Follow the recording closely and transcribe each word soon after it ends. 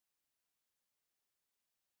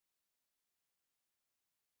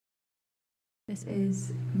This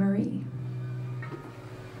is Marie.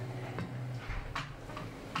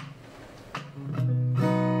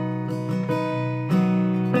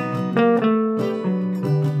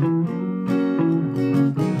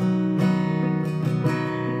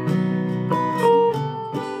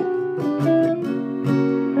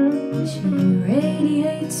 She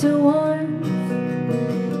radiates a warmth,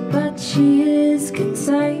 but she is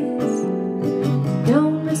concise.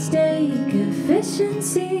 Don't mistake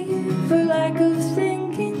efficiency for lack of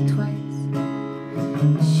thinking twice.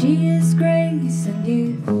 She is grace and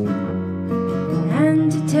youth,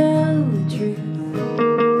 and to tell the truth,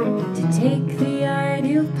 to take the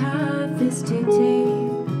ideal path is to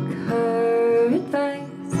take her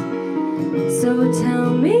advice. So tell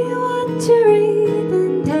me what to read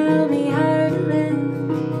and tell me how to live,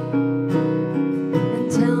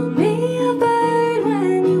 and tell me about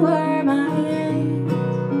when you were my age.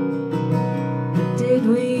 Did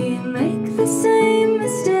we make the same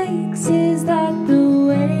mistakes? Is that the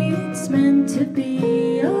way it's meant to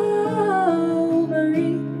be? Oh,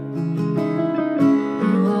 Marie,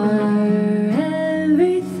 you are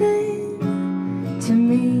everything to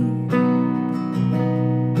me.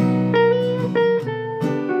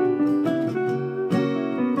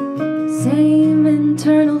 Same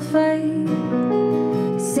internal fight,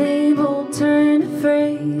 same old turn of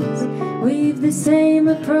phrase. We've the same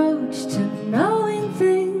approach to knowing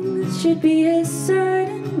things should be a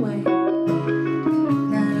certain way.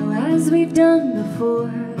 Now, as we've done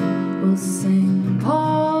before, we'll sing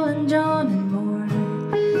Paul and John and more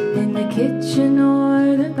in the kitchen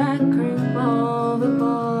or the back room of a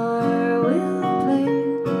bar we'll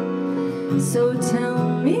play. So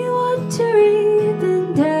tell me what to read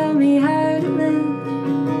and tell me how to live,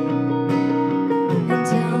 and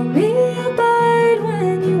tell me about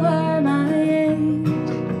when you were my age.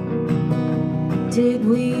 Did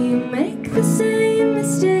we make the same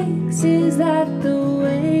mistakes? Is that the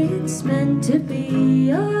way it's meant to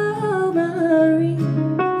be? Oh, Marie,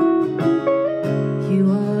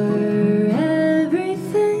 you are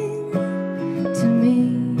everything to me.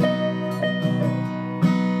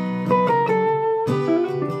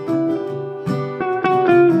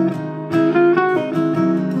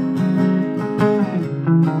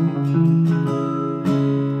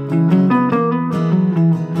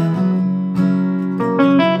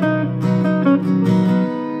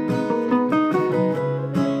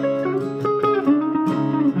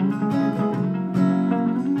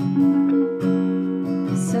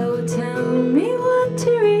 So tell me what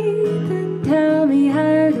to read and tell me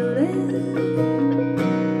how to live,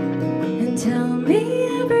 and tell me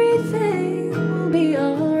everything will be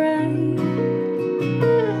alright.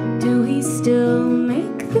 Do we still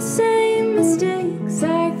make the same mistakes?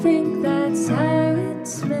 I think that's how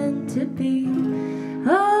it's meant to be.